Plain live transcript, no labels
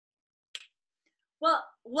Well,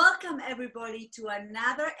 welcome everybody to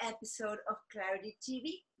another episode of Clarity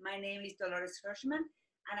TV. My name is Dolores Hirschmann,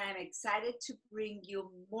 and I'm excited to bring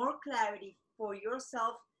you more clarity for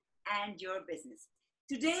yourself and your business.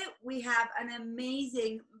 Today, we have an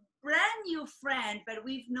amazing, brand new friend, but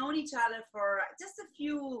we've known each other for just a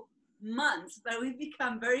few months, but we've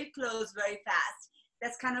become very close very fast.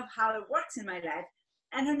 That's kind of how it works in my life.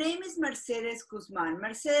 And her name is Mercedes Guzman.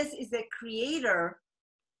 Mercedes is the creator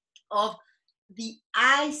of the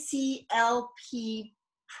ICLP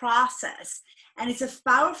process. And it's a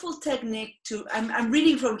powerful technique to, I'm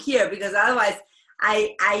reading from here because otherwise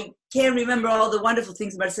I can't remember all the wonderful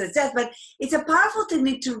things Mercedes says, but it's a powerful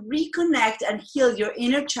technique to reconnect and heal your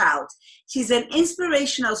inner child. She's an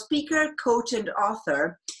inspirational speaker, coach, and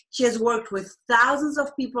author. She has worked with thousands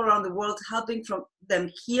of people around the world, helping them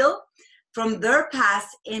heal from their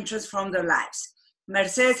past and transform their lives.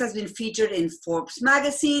 Mercedes has been featured in FORBES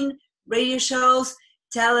Magazine, radio shows,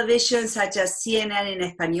 television such as CNN en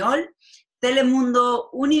Español,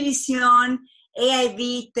 Telemundo, Univision,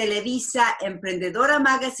 AIV, Televisa, Emprededora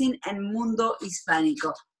magazine, and Mundo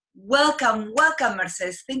Hispanico. Welcome,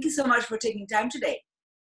 Mercedes. Thank you so much for taking time today.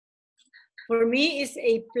 For me, it's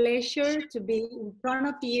a pleasure to be in front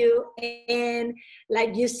of you and,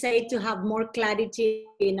 like you say, to have more clarity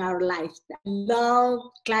in our life. I love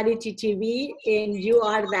Clarity TV, and you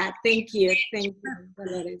are that. Thank you. Thank you,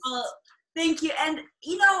 Dolores. Thank you. And,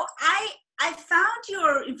 you know, I found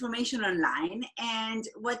your information online, and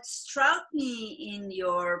what struck me in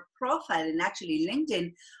your profile, and actually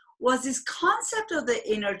LinkedIn, was this concept of the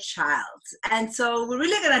inner child. And so we're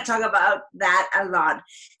really going to talk about that a lot.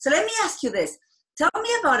 So let me ask you this. Tell me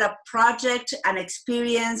about a project, an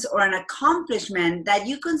experience, or an accomplishment that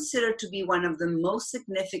you consider to be one of the most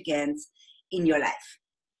significant in your life.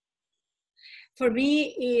 For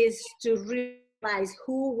me, is to realize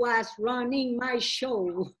who was running my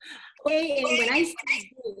show. Okay, and when I say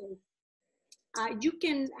this, you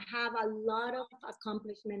can have a lot of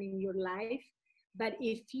accomplishment in your life, but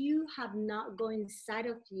if you have not gone inside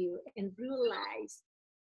of you and realize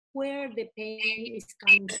where the pain is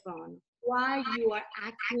coming from, why you are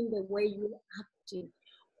acting the way you're acting,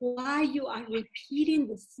 why you are repeating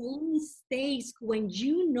the same mistakes when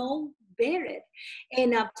you know better.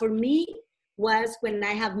 And for me, was when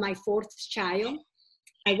I have my fourth child,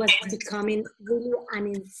 I was becoming really an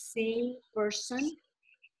insane person,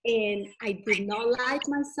 and I did not like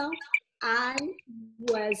myself. I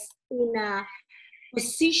was in a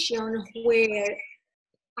position where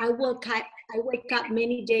I wake up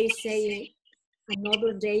many days saying,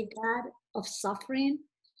 another day, God, of suffering,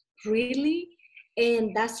 really?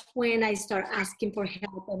 And that's when I start asking for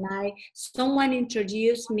help. And someone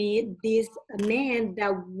introduced me this man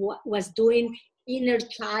that was doing inner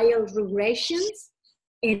child regressions.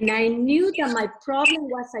 And I knew that my problem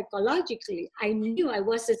was psychologically. I knew I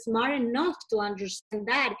was smart enough to understand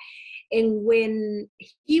that. And when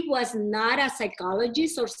he was not a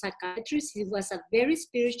psychologist or psychiatrist, he was a very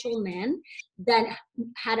spiritual man that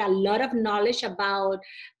had a lot of knowledge about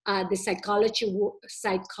the psychology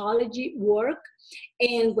work.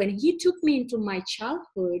 And when he took me into my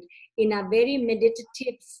childhood in a very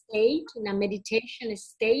meditative state, in a meditation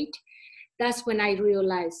state, that's when I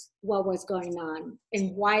realized what was going on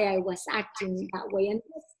and why I was acting that way. And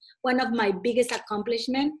that's one of my biggest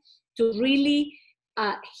accomplishments, to really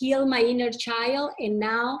heal my inner child, and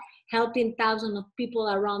now helping thousands of people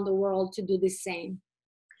around the world to do the same.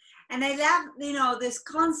 And I love, this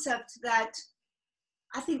concept that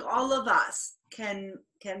I think all of us can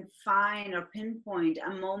find or pinpoint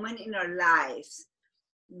a moment in our lives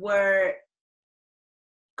where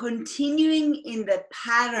continuing in the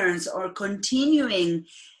patterns or continuing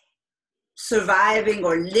surviving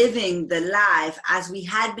or living the life as we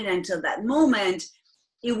had been until that moment,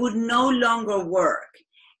 it would no longer work.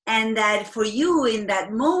 And that for you in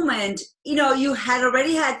that moment, you had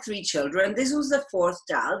already had 3 children. This was the 4th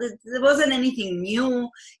child. There wasn't anything new.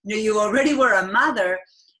 You already were a mother,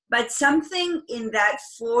 but something in that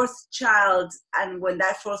 4th child, and when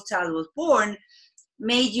that 4th child was born,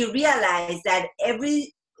 made you realize that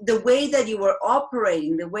the way that you were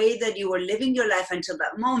operating, the way that you were living your life until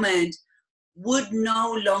that moment would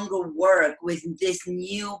no longer work with this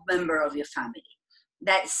new member of your family.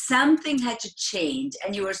 That something had to change,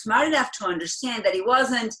 and you were smart enough to understand that it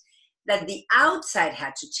wasn't that the outside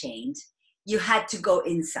had to change, you had to go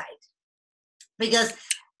inside. Because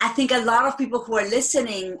I think a lot of people who are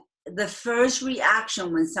listening, the first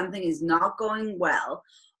reaction when something is not going well,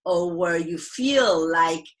 or where you feel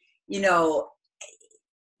like,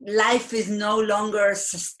 life is no longer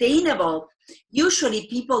sustainable, usually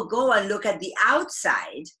people go and look at the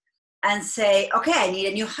outside and say, okay, I need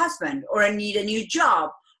a new husband, or I need a new job,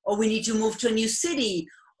 or we need to move to a new city,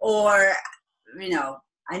 or, you know,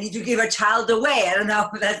 I need to give a child away. I don't know,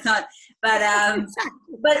 that's not, but I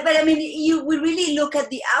mean, we really look at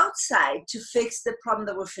the outside to fix the problem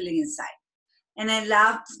that we're feeling inside. And I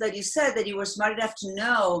loved that you said that you were smart enough to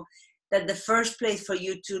know that the first place for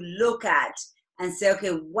you to look at and say, okay,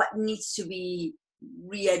 what needs to be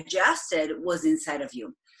readjusted was inside of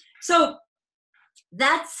you. So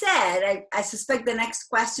that said, I suspect the next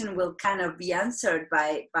question will kind of be answered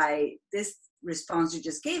by this response you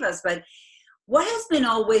just gave us, but what has been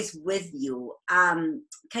always with you?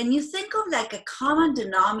 Can you think of like a common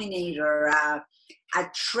denominator, a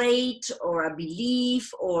trait or a belief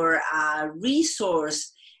or a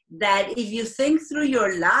resource that if you think through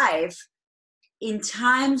your life in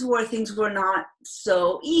times where things were not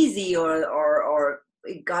so easy or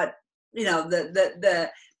it got, you know,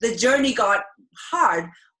 the journey got hard,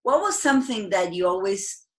 what was something that you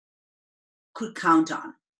always could count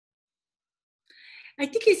on? I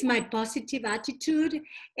think it's my positive attitude.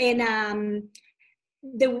 And I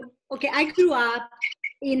grew up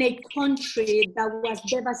in a country that was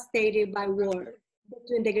devastated by war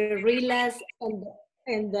between the guerrillas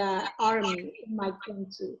and the army in my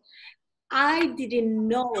country. I didn't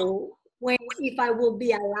know if I will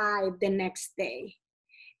be alive the next day.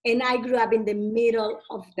 And I grew up in the middle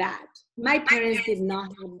of that. My parents did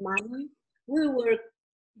not have money. We were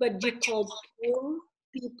what you call poor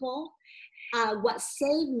people. What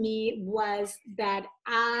saved me was that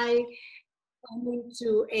I went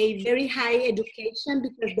into a very high education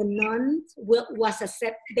because the nuns were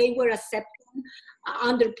accepting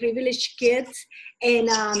underprivileged kids, and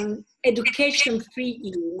education free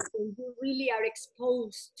you. When you really are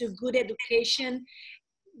exposed to good education,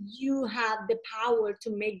 you have the power to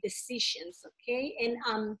make decisions, okay?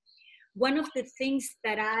 And one of the things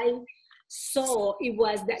that I saw, it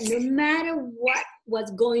was that no matter what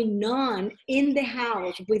was going on in the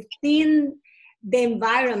house, within the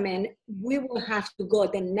environment, we will have to go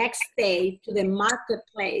the next day to the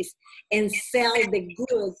marketplace and sell the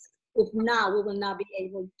goods. If not, we will not be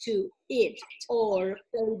able to eat or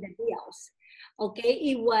pay the bills. Okay,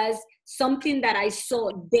 it was something that I saw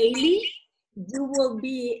daily. You will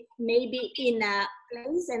be maybe in a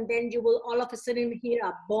place and then you will all of a sudden hear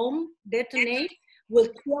a bomb detonate, will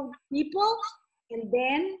kill people, and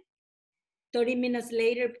then 30 minutes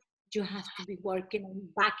later, you have to be working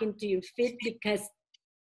back into your feet because,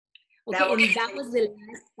 okay, that was the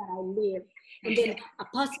life that I lived. And then a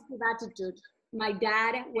positive attitude. My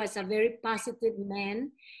dad was a very positive man.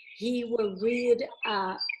 He will read,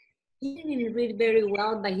 he didn't read very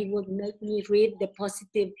well, but he would make me read the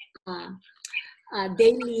positive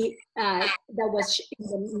daily that was in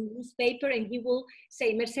the newspaper, and he will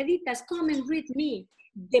say, Merceditas, come and read me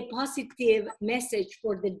the positive message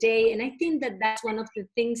for the day. And I think that that's one of the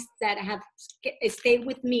things that have stayed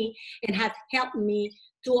with me and have helped me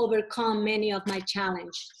to overcome many of my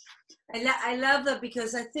challenges. I love that,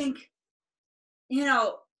 because I think, you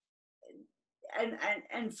know,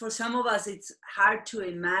 and for some of us, it's hard to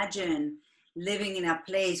imagine living in a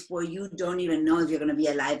place where you don't even know if you're going to be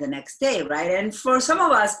alive the next day, right? And for some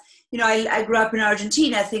of us, you know, I grew up in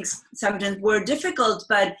Argentina. Things sometimes were difficult,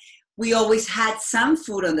 but we always had some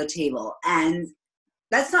food on the table. And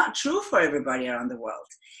that's not true for everybody around the world.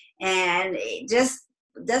 And just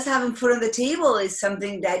having food on the table is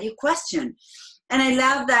something that you question. And I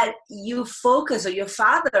love that you focus, or your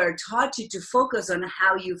father taught you to focus on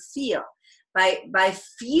how you feel. By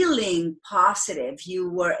feeling positive, you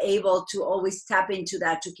were able to always tap into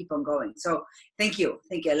that to keep on going. So thank you.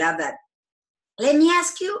 I love that. Let me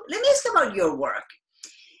ask you about your work.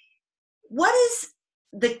 What is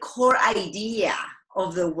the core idea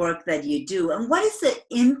of the work that you do, and what is the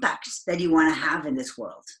impact that you want to have in this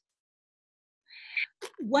world?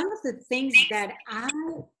 One of the things that I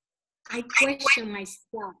question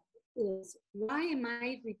myself is, why am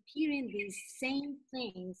I repeating these same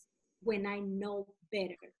things when I know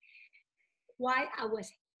better? Why I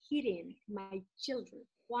was hitting my children,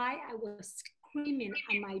 why I was screaming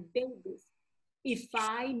at my babies, if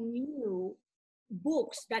I knew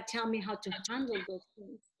books that tell me how to handle those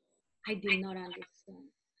things. I did not understand.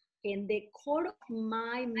 And the core of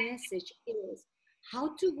my message is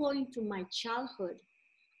how to go into my childhood,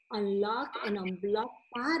 unlock and unblock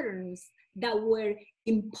patterns that were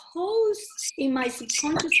imposed in my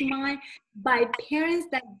subconscious mind by parents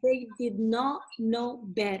that they did not know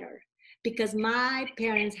better, because my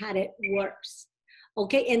parents had it worse.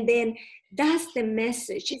 Okay, and then that's the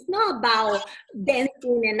message. It's not about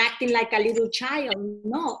dancing and acting like a little child.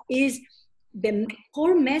 No, it's the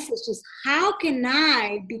core message is, how can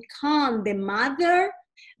I become the mother,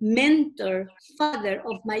 mentor, father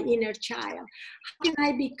of my inner child? How can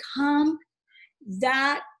I become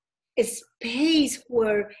that space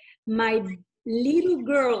where my little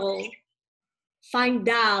girl find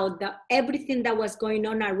out that everything that was going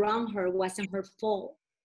on around her wasn't her fault?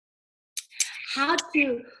 How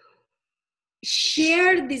to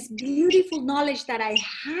share this beautiful knowledge that I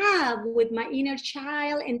have with my inner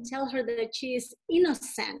child and tell her that she is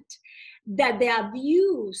innocent, that the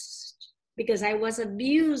abuse, because I was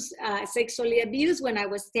abused, sexually abused when I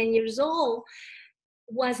was 10 years old,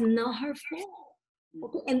 was not her fault.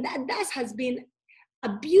 Okay? And that has been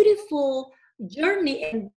a beautiful journey,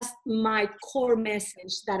 and that's my core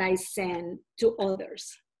message that I send to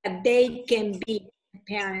others, that they can be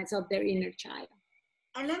parents of their inner child.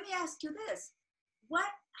 And let me ask you this. What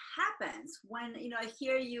happens when, I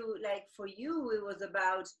hear you, like for you, it was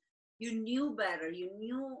about, you knew better. You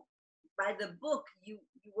knew by the book, you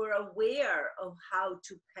were aware of how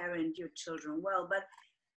to parent your children well.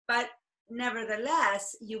 But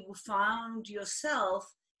nevertheless, you found yourself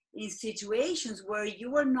in situations where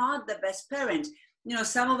you were not the best parent.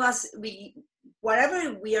 Some of us,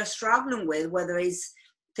 whatever we are struggling with, whether it's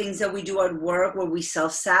things that we do at work where we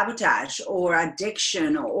self-sabotage, or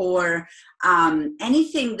addiction, or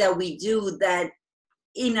anything that we do that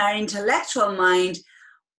in our intellectual mind,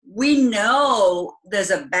 we know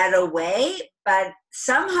there's a better way, but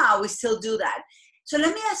somehow we still do that. So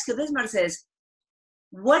let me ask you this, Mercedes.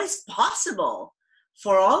 What is possible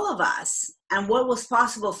for all of us, and what was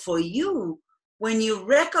possible for you when you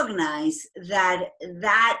recognize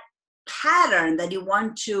that pattern that you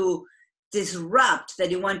want to disrupt, that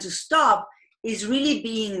you want to stop, is really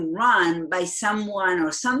being run by someone or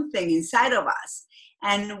something inside of us?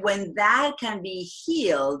 And when that can be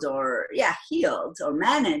healed or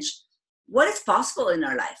managed, what is possible in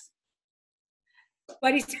our life?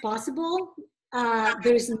 What is possible?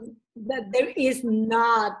 There is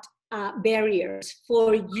not barriers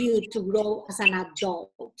for you to grow as an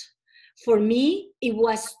adult. For me, it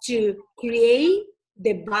was to create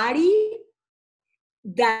the body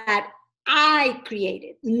that I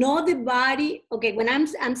created, not the body. Okay, when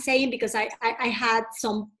I'm saying, because I had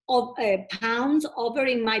some pounds over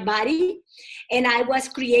in my body, and I was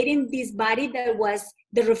creating this body that was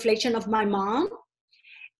the reflection of my mom,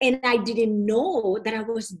 and I didn't know that I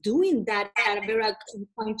was doing that at a very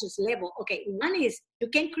unconscious level. Okay, one is, you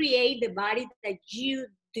can create the body that you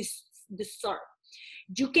deserve.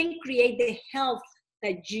 You can create the health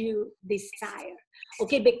that you desire.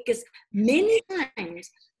 Okay, because many times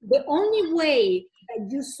the only way that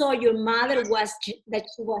you saw your mother was that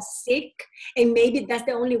she was sick, and maybe that's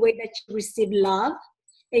the only way that she received love,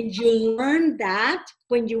 and you learned that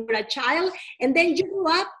when you were a child, and then you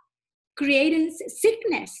grew up creating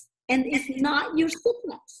sickness, and it's not your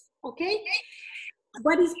sickness. Okay,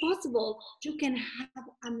 what is possible? You can have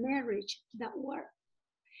a marriage that works.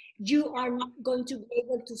 You are going to be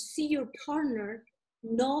able to see your partner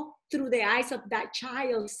not through the eyes of that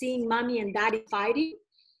child seeing mommy and daddy fighting,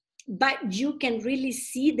 but you can really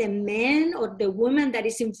see the man or the woman that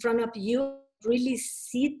is in front of you, really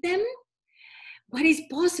see them. What is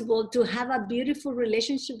possible to have a beautiful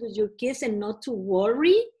relationship with your kids and not to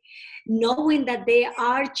worry, knowing that they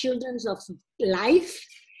are children of life,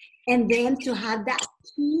 and then to have that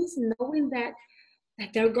peace, knowing that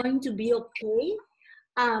they're going to be okay.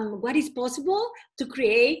 What is possible to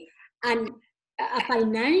create a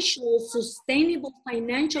financial, sustainable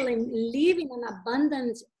financial, and live in an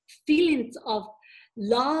abundance feelings of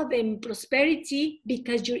love and prosperity,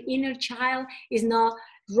 because your inner child is not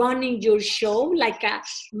running your show like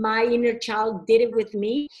my inner child did it with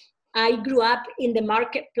me. I grew up in the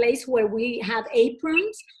marketplace where we have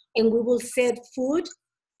aprons and we will sell food,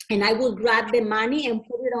 and I will grab the money and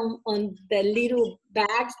put it on the little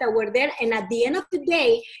bags that were there. And at the end of the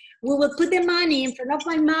day, we will put the money in front of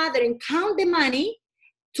my mother and count the money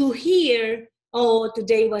to hear, oh,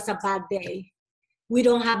 today was a bad day. We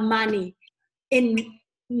don't have money. And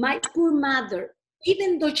my poor mother,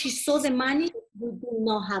 even though she saw the money, we do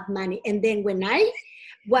not have money. And then when I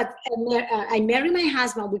married my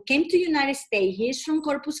husband, we came to United States. He's from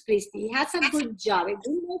Corpus Christi. He has a good job. If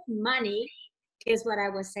we make money, guess what I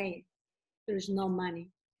was saying? There's no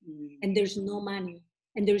money. And there's no money.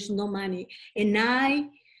 And there's no money. And I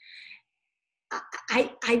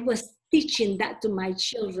was teaching that to my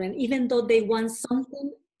children, even though they want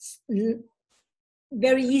something,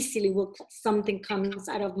 very easily something comes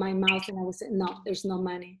out of my mouth and I was saying, no, there's no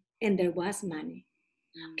money. And there was money.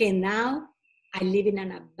 Okay, now I live in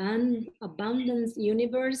an abundance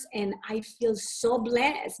universe, and I feel so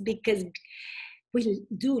blessed because we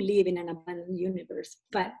do live in an abundant universe,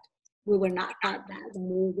 but we were not taught that when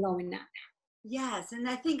we were growing up. Yes, and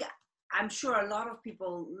I'm sure a lot of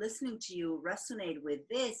people listening to you resonate with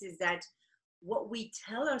this, is that what we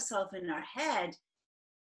tell ourselves in our head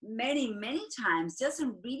many, many times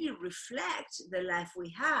doesn't really reflect the life we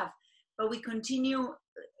have, but we continue,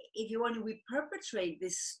 if you want, we perpetrate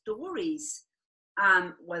these stories,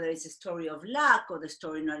 whether it's a story of lack, or the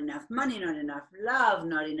story not enough money, not enough love,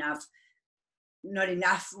 not enough,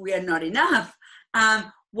 we are not enough.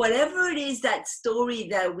 Whatever it is, that story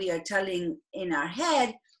that we are telling in our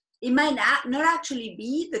head, it might not actually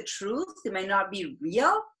be the truth, it might not be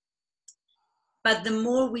real, but the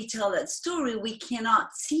more we tell that story, we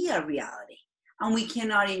cannot see our reality, and we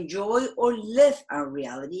cannot enjoy or live our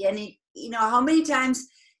reality. And how many times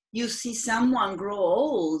you see someone grow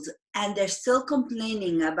old and they're still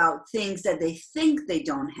complaining about things that they think they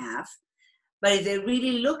don't have, but if they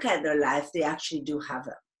really look at their life, they actually do have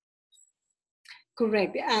them.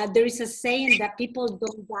 Correct. There is a saying that people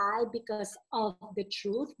don't die because of the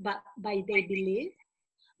truth, but by they believe.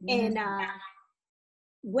 Mm-hmm. And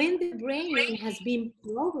when the brain has been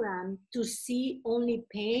programmed to see only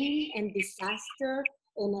pain and disaster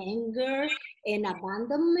and anger and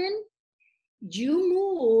abandonment, you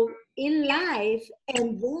move in life,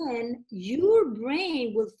 and then your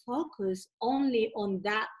brain will focus only on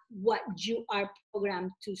that, what you are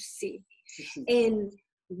programmed to see. And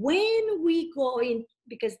when we go in,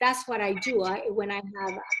 because that's what I do, when I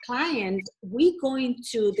have a client, we go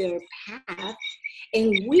into their path,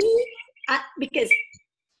 and because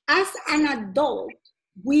as an adult,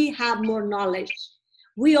 we have more knowledge.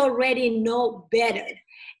 We already know better.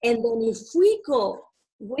 And then if we go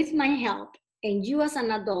with my help, and you as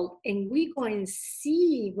an adult, and we go and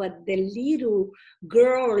see what the little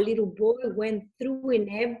girl or little boy went through in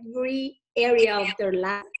every area of their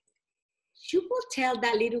life, you will tell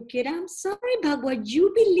that little kid, I'm sorry, but what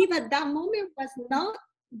you believe at that moment was not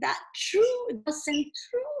that true. It wasn't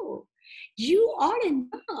true. You are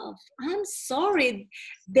enough. I'm sorry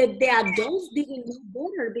that the adults didn't know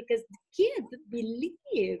better, because the kid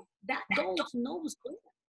believed that adults knows better.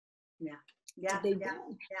 Yeah.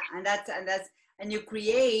 And you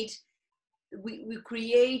create, we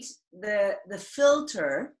create the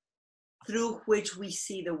filter through which we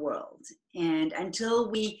see the world. And until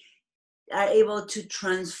we are able to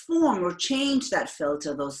transform or change that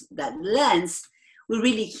filter, that lens, we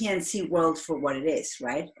really can't see world for what it is,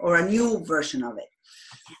 right? Or a new version of it.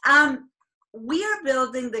 We are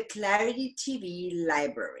building the Clarity TV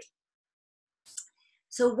library.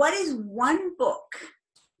 So what is one book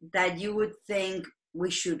that you would think we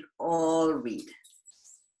should all read?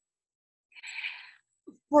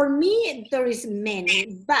 For me, there is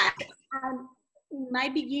many, but in my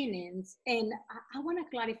beginnings, and I want to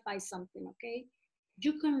clarify something, okay?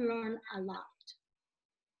 You can learn a lot.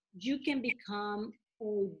 You can become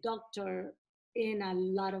a doctor in a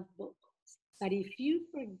lot of books, but if you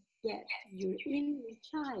forget your inner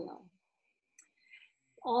child,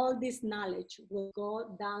 all this knowledge will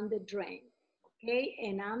go down the drain. Okay,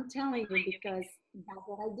 and I'm telling you, because that's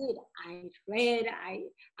what I did. I read,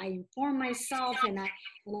 I informed myself, and I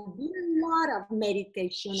did a lot of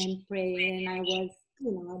meditation and prayer, and I was,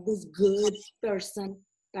 this good person,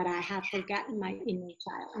 but I have forgotten my inner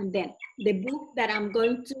child. And then the book that I'm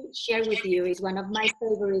going to share with you is one of my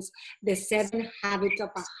favorites, The 7 Habits of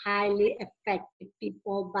a Highly Effective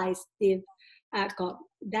People by Steve Covey.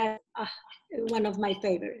 That's one of my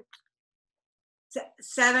favorites. The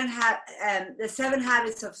 7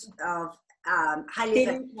 Habits of Highly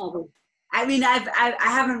Effective People. I mean, I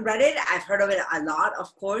haven't read it. I've heard of it a lot,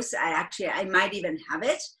 of course. I might even have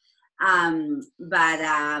it, but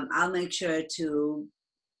I'll make sure to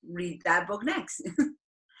read that book next.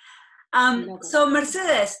 So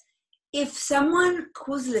Mercedes, if someone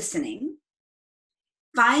who's listening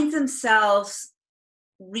finds themselves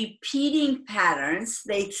repeating patterns,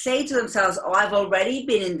 they say to themselves, oh, I've already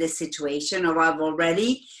been in this situation, or I've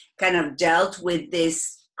already kind of dealt with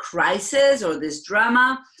this crisis or this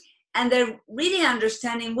drama, and they're really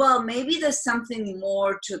understanding, well, maybe there's something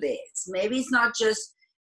more to this. Maybe it's not just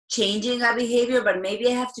changing a behavior, but maybe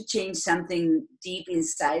I have to change something deep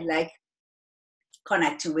inside, like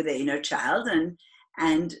connecting with the inner child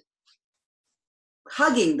and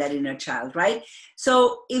hugging that inner child, right?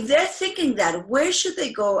 So if they're thinking that, where should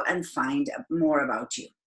they go and find more about you?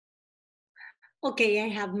 Okay, I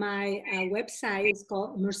have my website. It's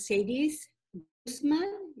called Mercedes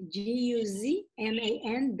Guzman, Guzman.com.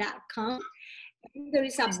 think there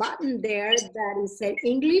is a button there that is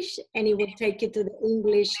English, and it will take you to the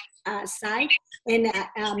English site. And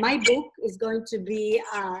my book is going to be,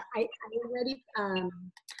 I already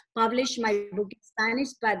published my book in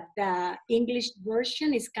Spanish, but the English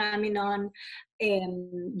version is coming on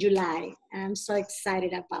in July. I'm so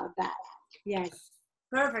excited about that. Yes.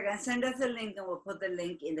 Perfect. And send us a link, and we'll put the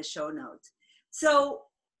link in the show notes. So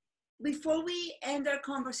before we end our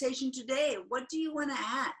conversation today, what do you want to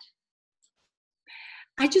add?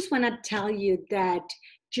 I just want to tell you that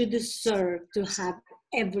you deserve to have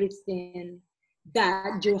everything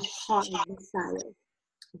that your heart desires,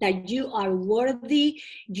 that you are worthy,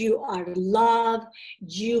 you are loved,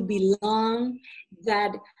 you belong,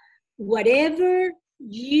 that whatever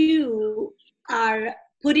you are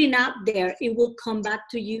putting out there, it will come back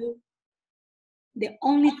to you. The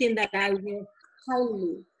only thing that I will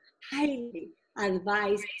highly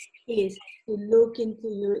advise is to look into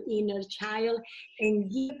your inner child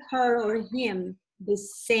and give her or him the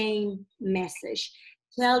same message.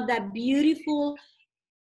 Tell that beautiful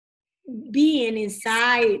being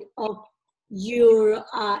inside of your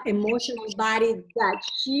emotional body that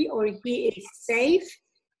she or he is safe,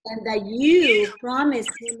 and that you promise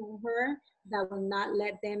him or her that will not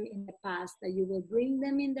let them in the past, that you will bring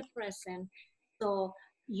them in the present, so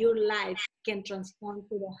your life can transform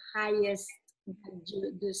to the highest that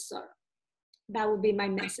you deserve. That would be my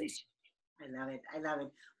message. I love it. I love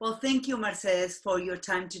it. Well, thank you, Mercedes, for your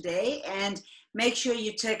time today. And make sure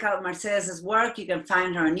you check out Mercedes's work. You can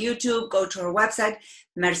find her on YouTube. Go to her website,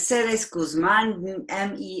 Mercedes Guzman,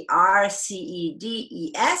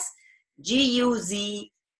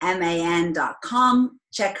 MERCEDESGUZMAN.com.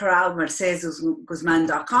 Check her out,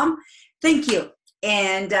 mercedesguzman.com. Thank you.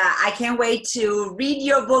 And I can't wait to read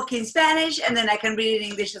your book in Spanish, and then I can read it in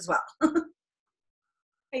English as well.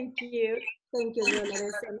 Thank you. Thank you,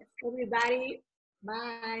 Dolores. And everybody,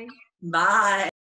 bye. Bye.